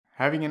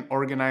Having an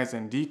organized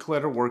and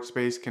decluttered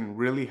workspace can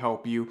really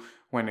help you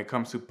when it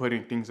comes to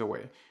putting things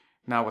away.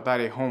 Now,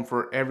 without a home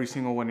for every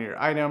single one of your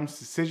items,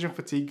 decision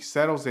fatigue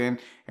settles in,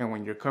 and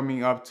when you're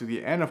coming up to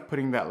the end of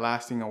putting that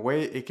last thing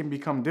away, it can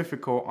become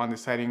difficult on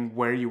deciding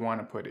where you want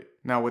to put it.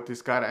 Now, with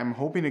this guide, I'm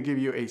hoping to give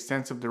you a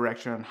sense of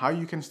direction on how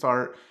you can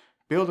start,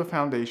 build a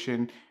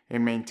foundation,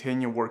 and maintain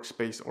your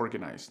workspace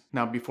organized.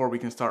 Now, before we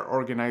can start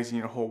organizing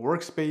your whole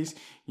workspace,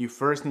 you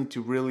first need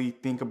to really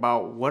think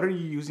about what are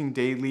you using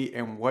daily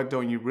and what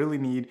don't you really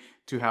need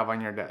to have on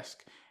your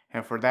desk.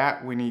 And for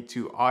that, we need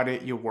to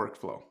audit your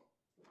workflow.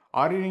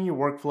 Auditing your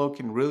workflow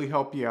can really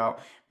help you out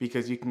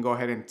because you can go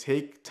ahead and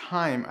take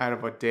time out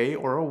of a day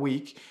or a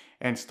week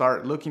and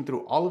start looking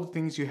through all of the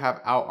things you have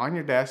out on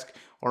your desk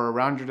or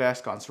around your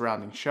desk on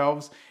surrounding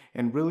shelves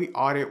and really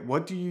audit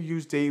what do you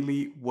use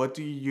daily, what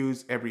do you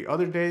use every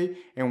other day,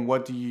 and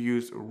what do you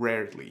use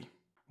rarely.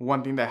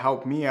 One thing that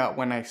helped me out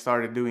when I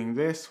started doing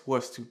this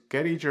was to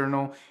get a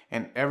journal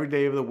and every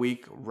day of the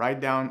week write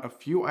down a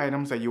few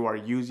items that you are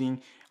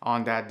using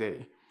on that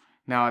day.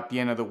 Now, at the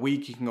end of the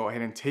week, you can go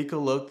ahead and take a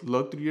look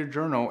through your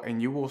journal,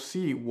 and you will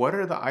see what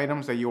are the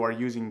items that you are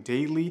using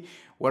daily,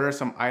 what are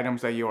some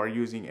items that you are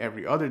using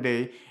every other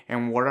day,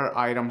 and what are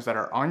items that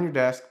are on your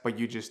desk but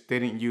you just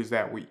didn't use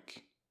that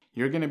week.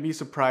 You're going to be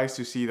surprised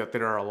to see that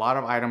there are a lot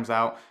of items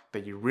out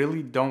that you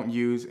really don't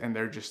use, and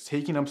they're just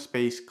taking up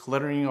space,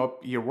 cluttering up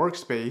your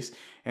workspace,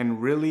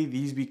 and really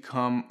these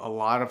become a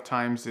lot of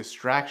times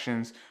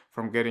distractions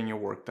from getting your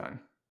work done.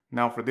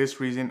 Now, for this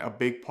reason, a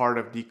big part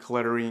of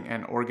decluttering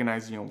and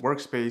organizing your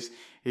workspace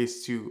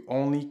is to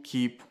only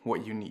keep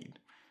what you need.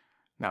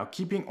 Now,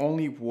 keeping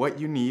only what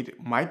you need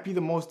might be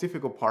the most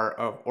difficult part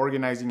of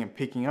organizing and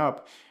picking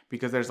up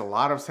because there's a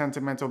lot of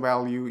sentimental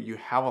value. You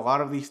have a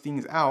lot of these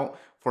things out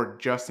for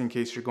just in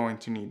case you're going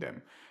to need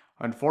them.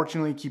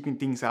 Unfortunately, keeping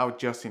things out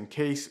just in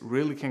case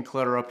really can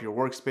clutter up your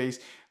workspace.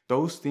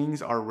 Those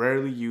things are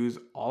rarely used.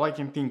 All I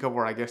can think of,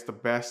 or I guess the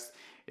best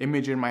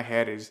image in my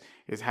head is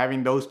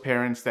having those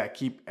parents that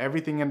keep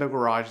everything in the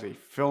garage, they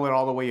fill it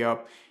all the way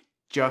up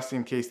just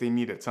in case they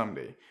need it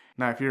someday.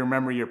 Now, if you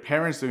remember your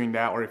parents doing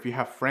that, or if you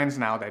have friends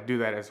now that do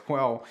that as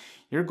well,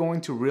 you're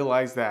going to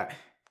realize that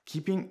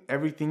keeping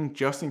everything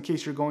just in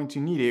case you're going to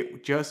need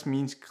it just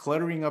means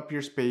cluttering up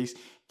your space,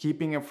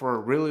 keeping it for a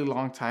really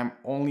long time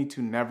only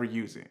to never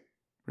use it.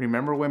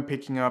 Remember when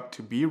picking up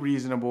to be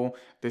reasonable.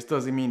 This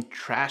doesn't mean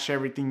trash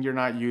everything you're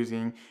not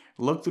using.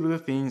 Look through the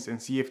things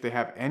and see if they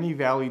have any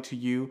value to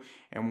you.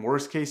 And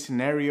worst case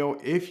scenario,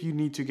 if you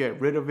need to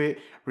get rid of it,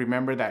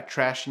 remember that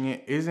trashing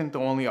it isn't the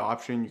only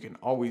option. You can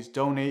always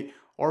donate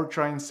or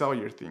try and sell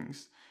your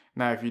things.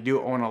 Now, if you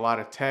do own a lot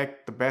of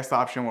tech, the best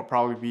option will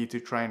probably be to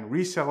try and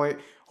resell it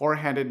or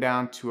hand it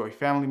down to a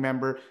family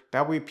member.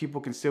 That way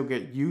people can still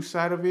get use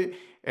out of it.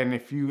 And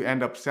if you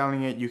end up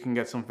selling it, you can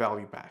get some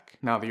value back.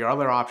 Now, the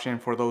other option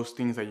for those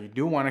things that you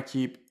do want to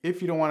keep, if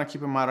you don't want to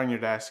keep them out on your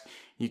desk,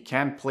 you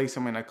can place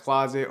them in a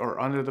closet or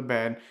under the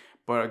bed.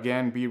 But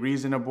again, be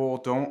reasonable.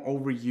 Don't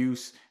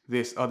overuse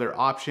this other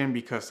option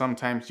because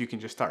sometimes you can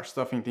just start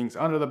stuffing things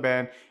under the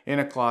bed, in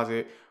a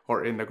closet,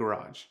 or in the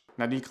garage.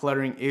 Now,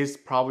 decluttering is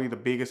probably the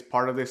biggest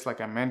part of this. Like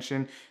I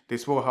mentioned,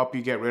 this will help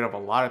you get rid of a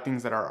lot of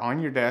things that are on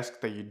your desk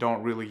that you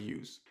don't really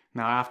use.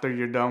 Now, after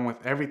you're done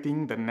with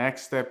everything, the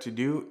next step to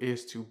do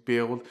is to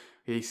build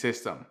a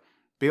system.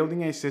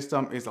 Building a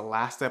system is the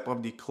last step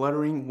of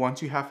decluttering.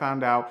 Once you have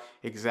found out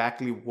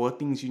exactly what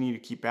things you need to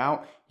keep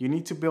out, you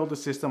need to build a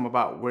system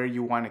about where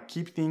you want to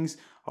keep things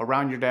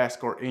around your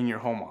desk or in your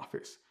home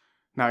office.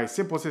 Now, a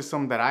simple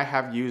system that I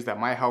have used that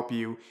might help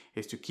you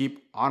is to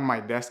keep on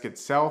my desk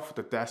itself,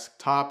 the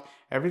desktop,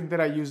 everything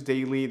that I use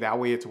daily. That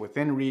way it's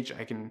within reach.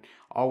 I can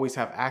always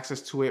have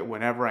access to it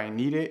whenever I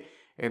need it.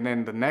 And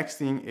then the next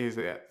thing is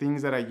that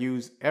things that I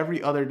use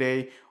every other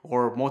day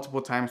or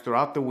multiple times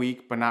throughout the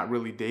week, but not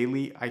really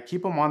daily. I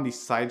keep them on these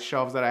side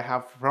shelves that I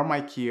have from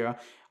IKEA,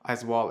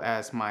 as well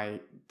as my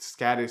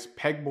Scadis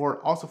pegboard,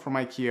 also from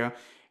IKEA.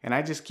 And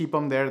I just keep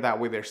them there. That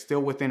way they're still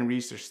within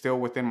reach, they're still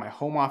within my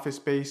home office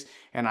space,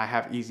 and I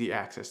have easy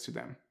access to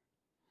them.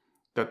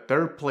 The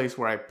third place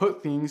where I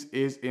put things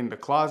is in the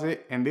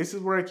closet, and this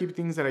is where I keep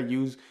things that I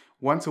use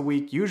once a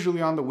week.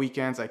 Usually on the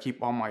weekends, I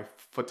keep all my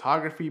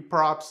photography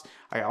props.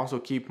 I also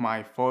keep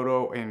my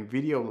photo and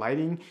video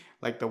lighting,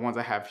 like the ones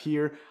I have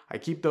here. I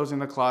keep those in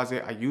the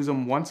closet. I use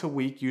them once a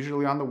week,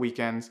 usually on the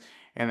weekends,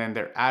 and then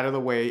they're out of the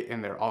way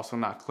and they're also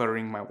not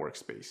cluttering my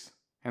workspace.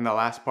 And the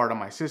last part of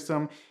my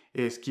system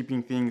is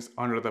keeping things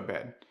under the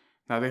bed.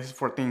 Now, this is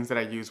for things that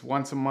I use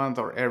once a month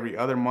or every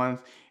other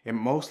month. It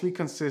mostly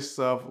consists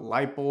of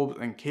light bulbs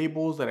and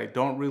cables that I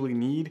don't really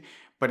need,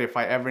 but if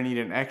I ever need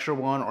an extra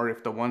one or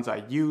if the ones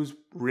I use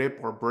rip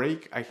or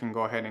break, I can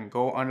go ahead and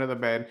go under the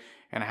bed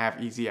and I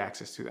have easy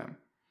access to them.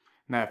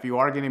 Now, if you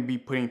are going to be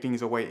putting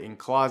things away in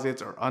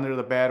closets or under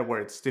the bed where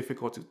it's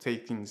difficult to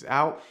take things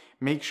out,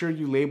 make sure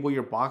you label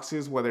your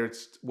boxes, whether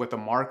it's with a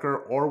marker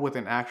or with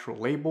an actual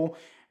label.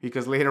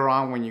 because later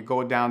on when you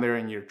go down there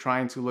and you're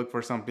trying to look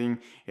for something,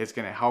 it's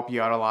going to help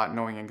you out a lot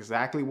knowing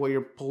exactly what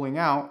you're pulling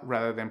out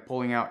rather than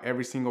pulling out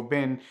every single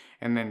bin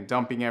and then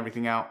dumping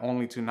everything out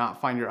only to not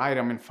find your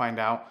item and find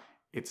out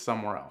it's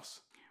somewhere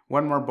else.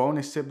 One more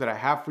bonus tip that I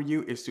have for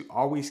you is to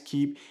always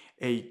keep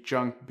a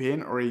junk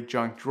bin or a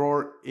junk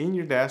drawer in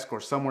your desk or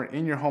somewhere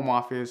in your home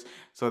office,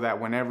 so that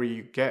whenever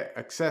you get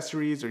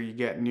accessories or you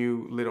get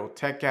new little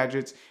tech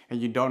gadgets and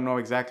you don't know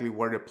exactly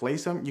where to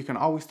place them, you can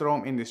always throw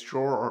them in this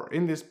drawer or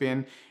in this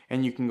bin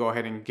and you can go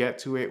ahead and get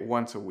to it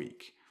once a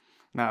week.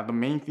 Now, the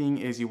main thing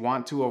is you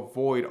want to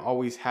avoid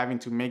always having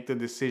to make the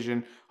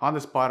decision on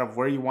the spot of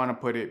where you want to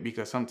put it,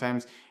 because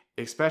sometimes,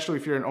 especially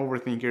if you're an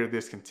overthinker,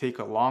 this can take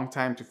a long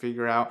time to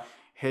figure out,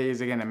 hey,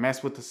 is it going to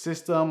mess with the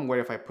system? What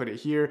if I put it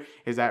here?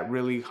 Is that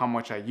really how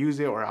much I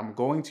use it or I'm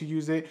going to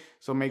use it?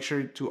 So make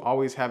sure to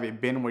always have a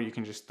bin where you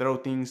can just throw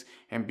things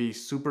and be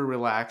super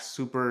relaxed,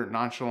 super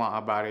nonchalant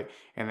about it,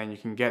 and then you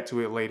can get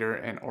to it later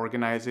and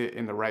organize it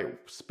in the right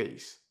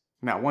space.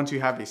 Now, once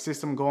you have a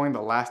system going,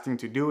 the last thing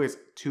to do is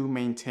to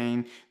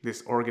maintain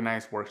this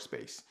organized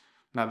workspace.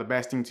 Now, the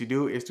best thing to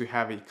do is to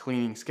have a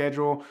cleaning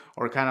schedule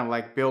or kind of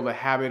like build a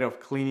habit of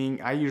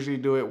cleaning. I usually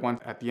do it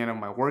once at the end of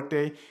my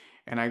workday,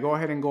 and I go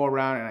ahead and go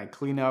around and I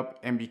clean up.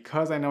 And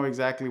because I know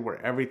exactly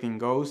where everything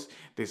goes,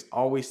 this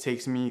always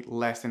takes me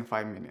less than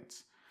 5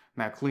 minutes.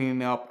 Now,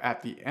 cleaning up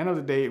at the end of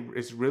the day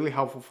is really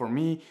helpful for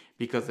me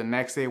because the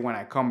next day when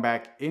I come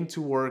back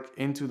into work,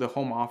 into the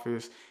home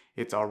office,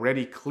 it's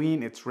already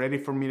clean, it's ready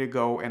for me to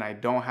go, and I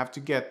don't have to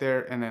get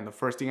there. And then the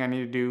first thing I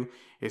need to do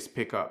is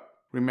pick up.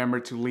 Remember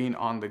to lean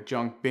on the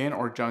junk bin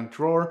or junk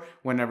drawer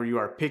whenever you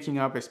are picking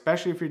up,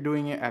 especially if you're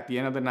doing it at the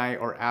end of the night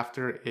or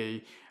after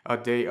a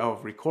day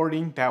of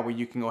recording. That way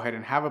you can go ahead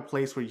and have a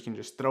place where you can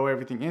just throw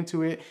everything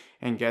into it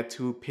and get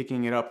to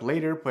picking it up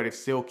later, but it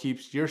still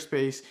keeps your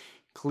space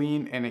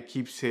clean and it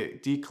keeps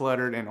it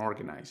decluttered and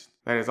organized.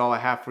 That is all I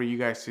have for you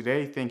guys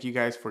today. Thank you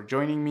guys for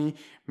joining me.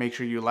 Make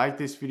sure you like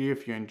this video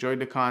if you enjoyed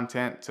the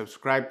content,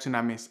 subscribe to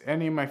not miss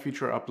any of my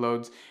future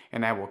uploads,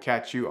 and I will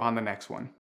catch you on the next one.